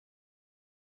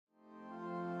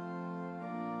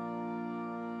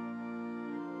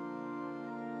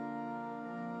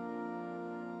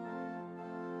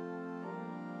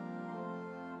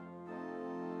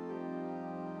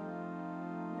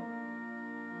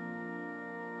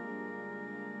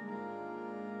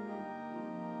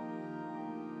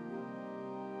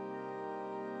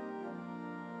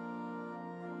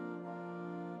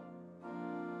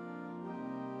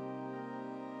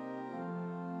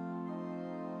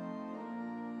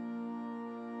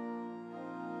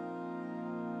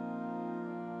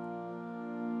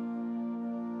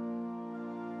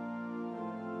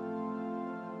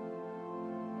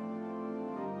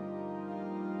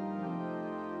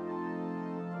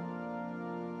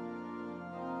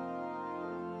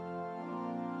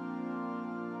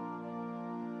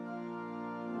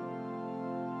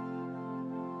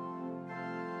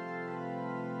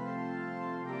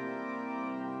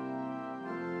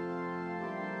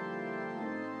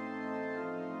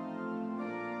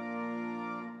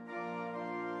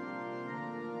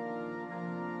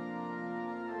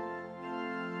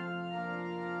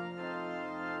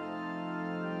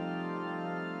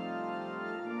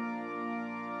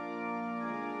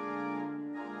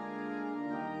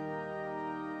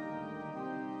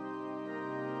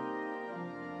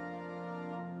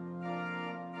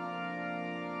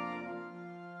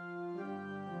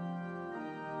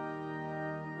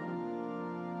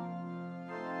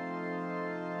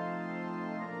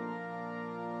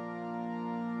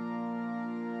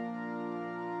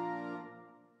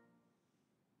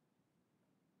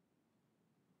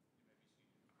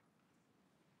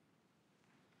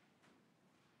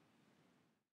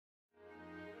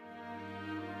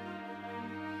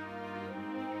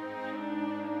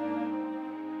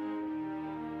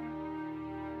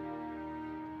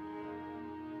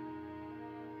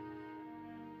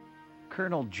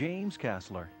Colonel James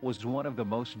Kasler was one of the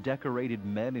most decorated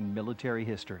men in military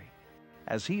history,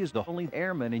 as he is the only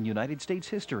airman in United States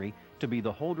history to be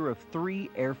the holder of 3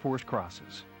 Air Force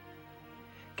crosses.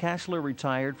 Kasler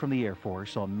retired from the Air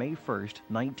Force on May 1,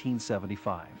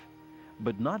 1975,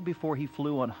 but not before he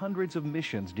flew on hundreds of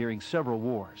missions during several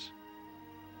wars.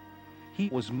 He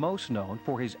was most known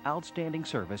for his outstanding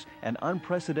service and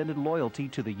unprecedented loyalty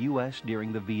to the U.S.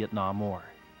 during the Vietnam War,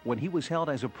 when he was held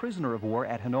as a prisoner of war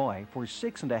at Hanoi for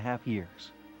 6.5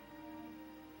 years.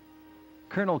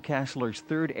 Colonel Kasler's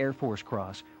 3rd Air Force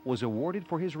Cross was awarded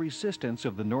for his resistance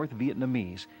of the North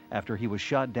Vietnamese after he was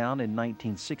shot down in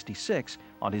 1966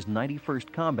 on his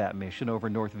 91st combat mission over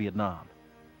North Vietnam.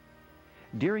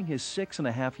 During his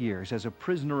 6.5 years as a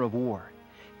prisoner of war,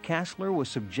 Kasler was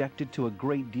subjected to a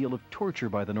great deal of torture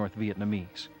by the North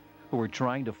Vietnamese, who were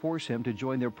trying to force him to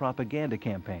join their propaganda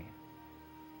campaign.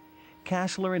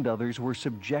 Kasler and others were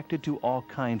subjected to all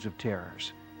kinds of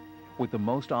terrors, with the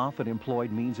most often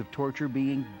employed means of torture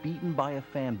being beaten by a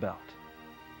fan belt.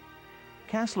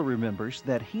 Kasler remembers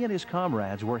that he and his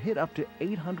comrades were hit up to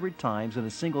 800 times in a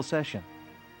single session.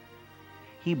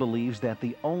 He believes that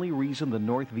the only reason the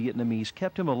North Vietnamese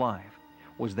kept him alive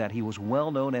was that he was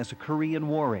well known as a Korean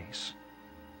war ace.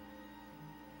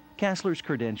 Kasler's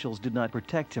credentials did not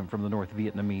protect him from the North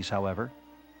Vietnamese, however.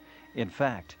 In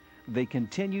fact, they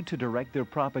continued to direct their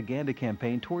propaganda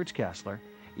campaign towards Kasler,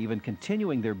 even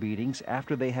continuing their beatings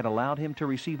after they had allowed him to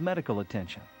receive medical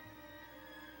attention.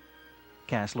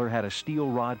 Kasler had a steel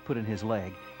rod put in his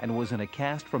leg and was in a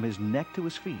cast from his neck to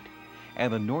his feet,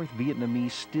 and the North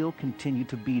Vietnamese still continued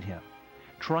to beat him,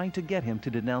 trying to get him to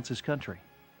denounce his country.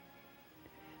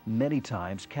 Many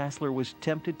times, Kasler was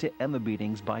tempted to end the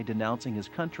beatings by denouncing his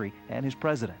country and his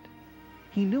president.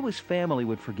 He knew his family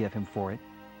would forgive him for it.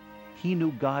 He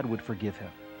knew God would forgive him.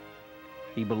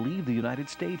 He believed the United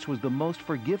States was the most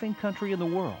forgiving country in the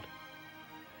world.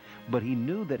 But he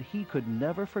knew that he could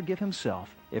never forgive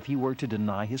himself if he were to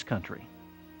deny his country.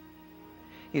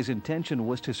 His intention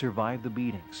was to survive the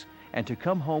beatings and to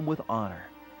come home with honor.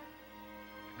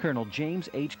 Colonel James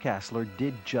H. Kasler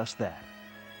did just that.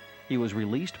 He was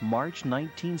released March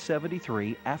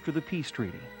 1973 after the peace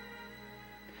treaty.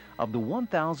 Of the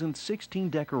 1,016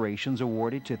 decorations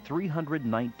awarded to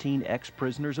 319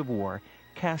 ex-prisoners of war,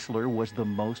 Kasler was the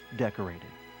most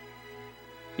decorated.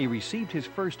 He received his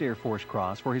 1st Air Force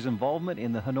Cross for his involvement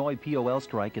in the Hanoi POL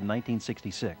strike in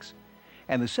 1966,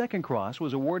 and the 2nd Cross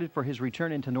was awarded for his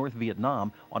return into North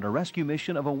Vietnam on a rescue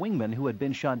mission of a wingman who had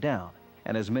been shot down.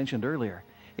 And as mentioned earlier,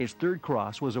 his 3rd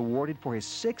Cross was awarded for his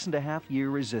 6.5-year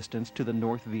resistance to the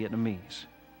North Vietnamese.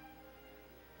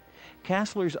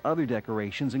 Kasler's other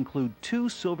decorations include 2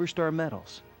 Silver Star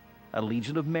medals, a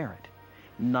Legion of Merit,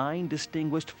 9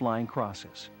 Distinguished Flying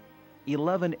Crosses,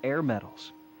 11 Air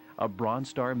Medals, a Bronze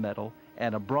Star Medal,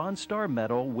 and a Bronze Star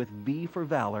Medal with V for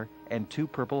Valor and 2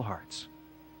 Purple Hearts.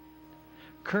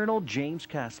 Colonel James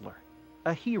Kasler,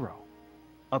 a hero,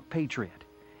 a patriot,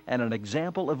 and an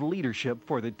example of leadership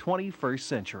for the 21st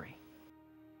century.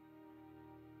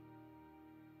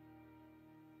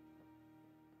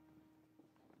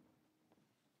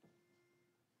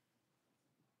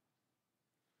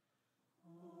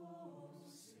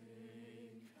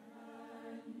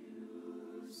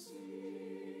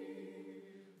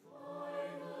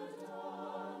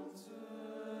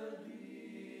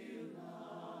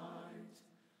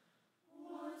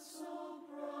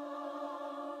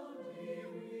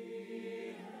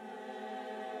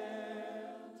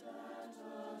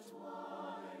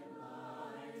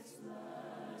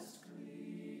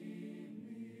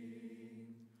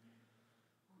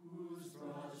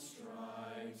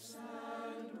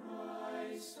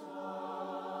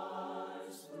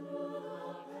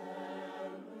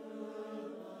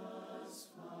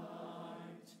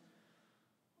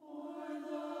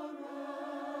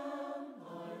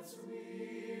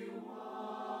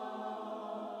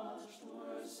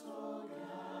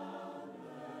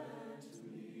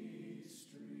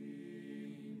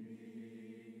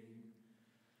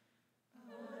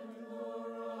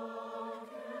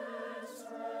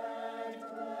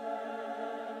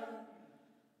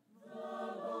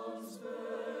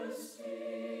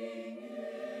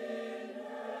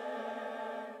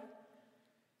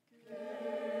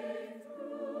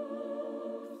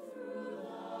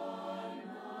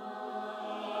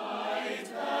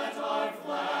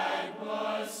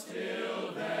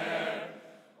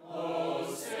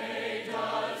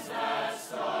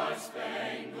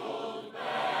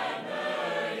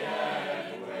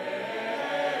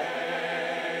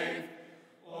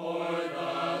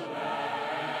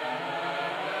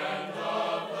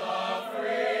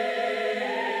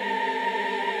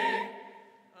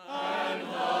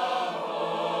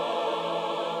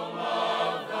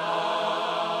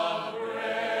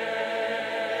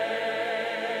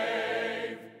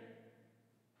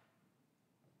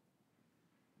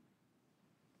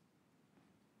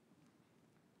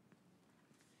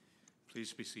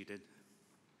 Please be seated.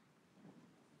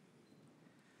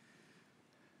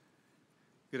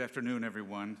 Good afternoon,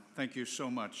 everyone. Thank you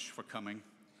so much for coming.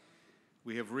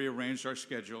 We have rearranged our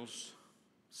schedules,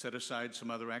 set aside some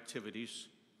other activities,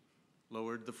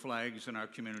 lowered the flags in our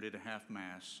community to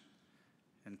half-mast,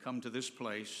 and come to this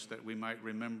place that we might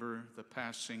remember the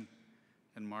passing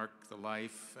and mark the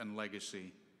life and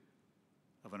legacy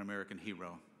of an American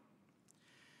hero.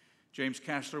 James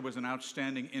Kasler was an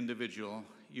outstanding individual,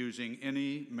 using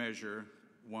any measure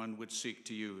one would seek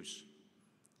to use.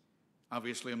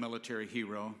 Obviously a military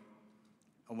hero,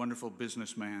 a wonderful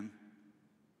businessman,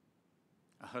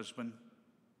 a husband,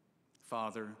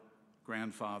 father,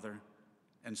 grandfather,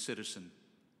 and citizen.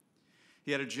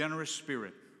 He had a generous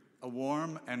spirit, a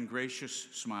warm and gracious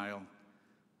smile,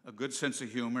 a good sense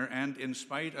of humor, and in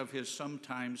spite of his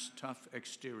sometimes tough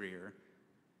exterior,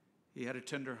 he had a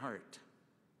tender heart.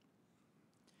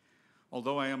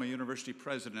 Although I am a university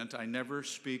president, I never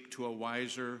speak to a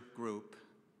wiser group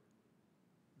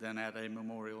than at a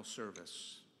memorial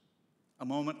service. A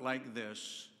moment like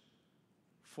this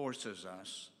forces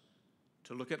us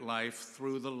to look at life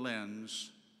through the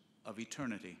lens of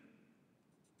eternity.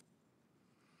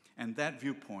 And that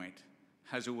viewpoint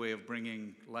has a way of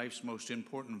bringing life's most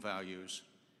important values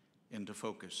into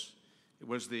focus. It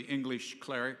was the English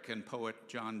cleric and poet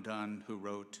John Donne who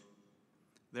wrote,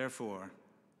 "Therefore,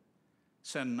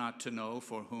 send not to know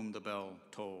for whom the bell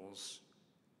tolls.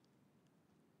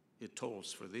 It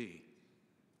tolls for thee.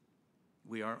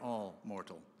 We are all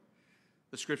mortal.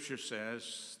 The scripture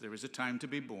says there is a time to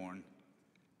be born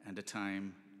and a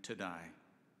time to die."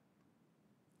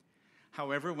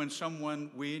 However, when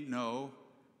someone we know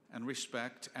and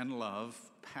respect and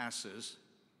love passes,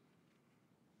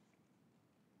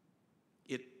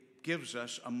 it gives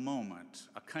us a moment,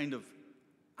 a kind of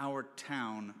our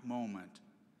town moment,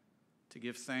 to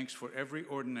give thanks for every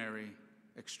ordinary,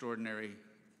 extraordinary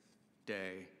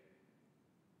day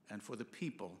and for the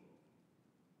people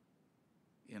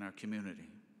in our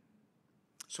community.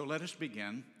 So let us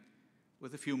begin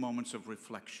with a few moments of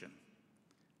reflection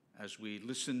as we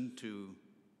listen to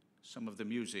some of the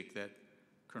music that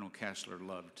Colonel Kasler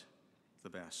loved the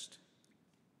best.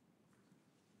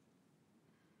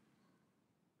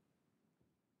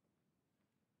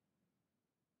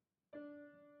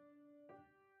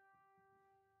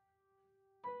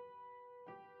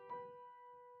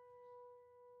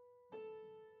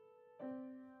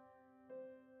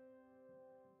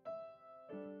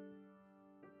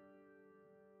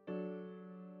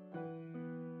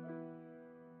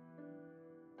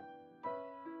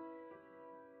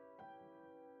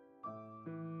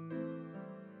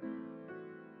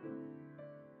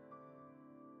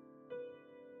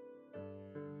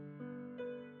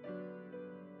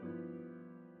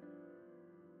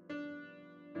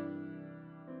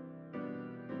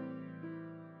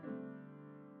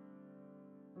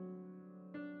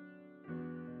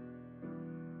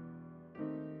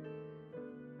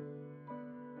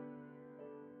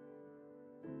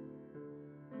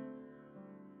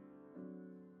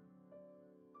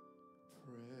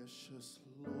 Precious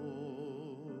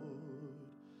Lord,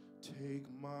 take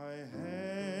my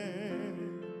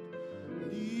hand,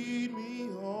 lead me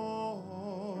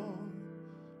on,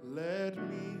 let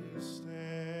me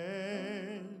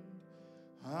stand.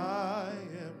 I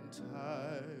am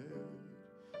tired,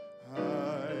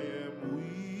 I am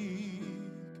weak,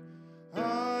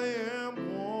 I am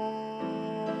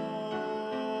worn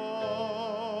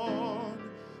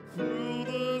through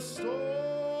the storm,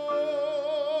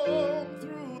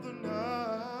 through the night.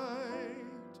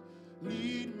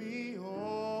 Lead me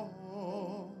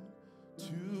on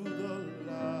to the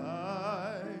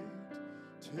light.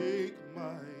 Take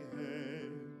my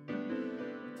hand,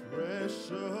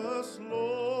 precious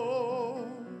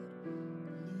Lord,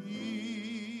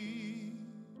 lead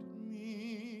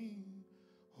me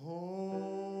home.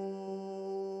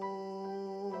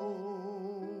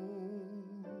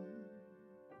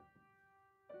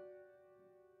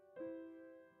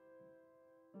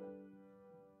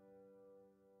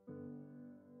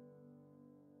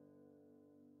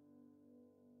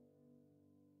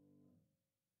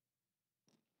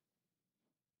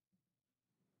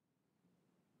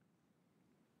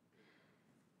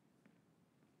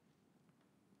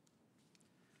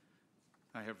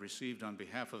 I have received on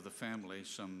behalf of the family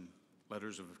some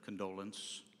letters of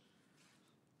condolence.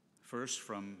 First,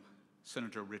 from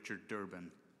Senator Richard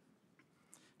Durbin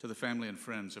to the family and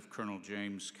friends of Colonel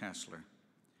James Kasler.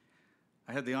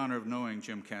 I had the honor of knowing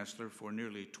Jim Kasler for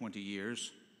nearly 20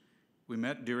 years. We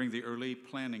met during the early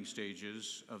planning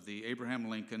stages of the Abraham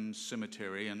Lincoln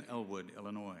Cemetery in Elwood,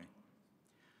 Illinois.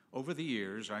 Over the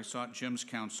years, I sought Jim's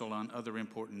counsel on other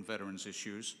important veterans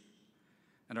issues,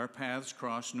 and our paths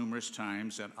crossed numerous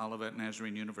times at Olivet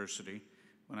Nazarene University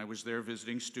when I was there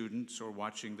visiting students or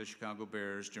watching the Chicago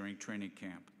Bears during training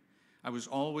camp. I was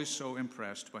always so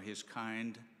impressed by his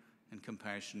kind and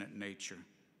compassionate nature.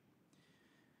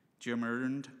 Jim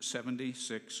earned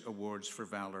 76 awards for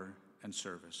valor and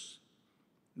service.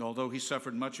 And although he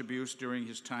suffered much abuse during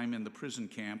his time in the prison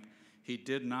camp, he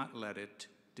did not let it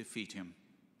defeat him.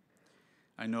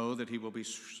 I know that he will be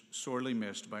sorely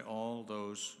missed by all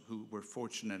those who were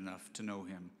fortunate enough to know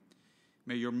him.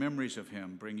 May your memories of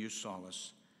him bring you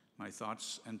solace. My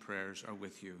thoughts and prayers are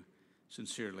with you.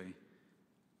 Sincerely,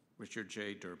 Richard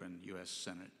J. Durbin, U.S.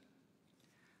 Senate.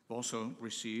 I've also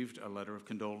received a letter of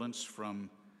condolence from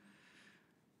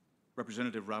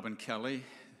Representative Robin Kelly,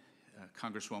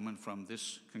 Congresswoman from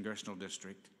this congressional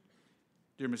district.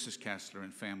 Dear Mrs. Kasler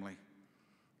and family,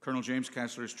 Colonel James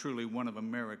Kasler is truly one of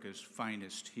America's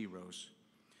finest heroes.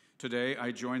 Today,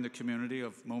 I join the community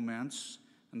of Momence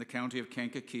and the county of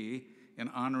Kankakee in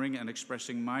honoring and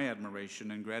expressing my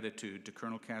admiration and gratitude to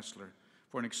Colonel Kasler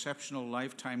for an exceptional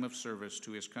lifetime of service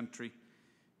to his country,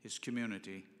 his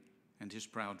community, and his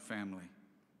proud family.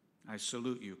 I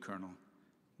salute you, Colonel.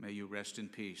 May you rest in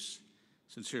peace.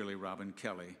 Sincerely, Robin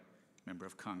Kelly, Member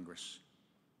of Congress.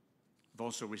 I've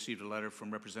also received a letter from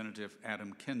Representative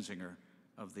Adam Kinzinger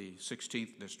of the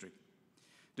 16th District.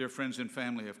 Dear friends and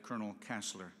family of Colonel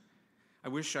Kasler, I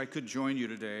wish I could join you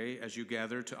today as you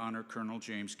gather to honor Colonel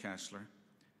James Kasler.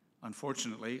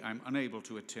 Unfortunately, I'm unable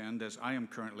to attend as I am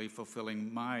currently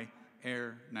fulfilling my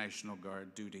Air National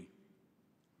Guard duty.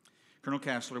 Colonel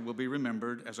Kasler will be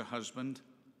remembered as a husband,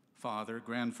 father,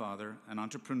 grandfather, an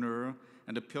entrepreneur,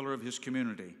 and a pillar of his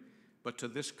community. But to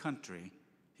this country,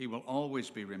 he will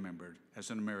always be remembered as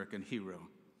an American hero.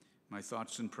 My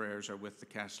thoughts and prayers are with the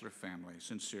Kasler family.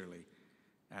 Sincerely,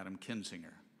 Adam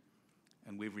Kinzinger.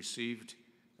 And we've received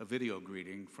a video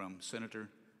greeting from Senator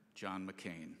John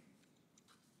McCain.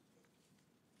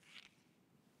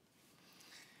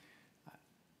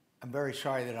 I'm very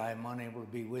sorry that I am unable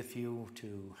to be with you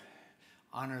to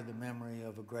honor the memory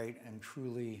of a great and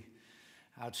truly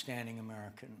outstanding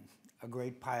American, a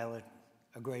great pilot,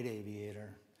 a great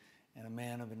aviator, and a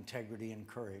man of integrity and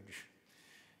courage.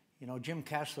 You know, Jim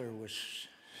Kasler was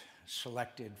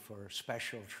selected for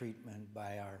special treatment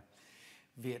by our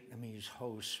Vietnamese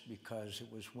hosts because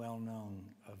it was well known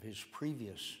of his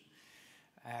previous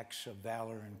acts of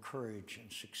valor and courage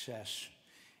and success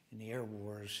in the air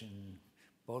wars in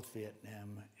both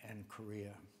Vietnam and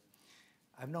Korea.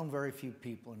 I've known very few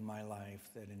people in my life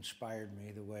that inspired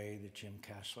me the way that Jim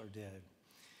Kasler did.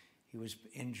 He was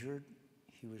injured,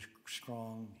 he was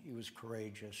strong, he was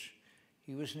courageous,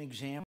 he was an example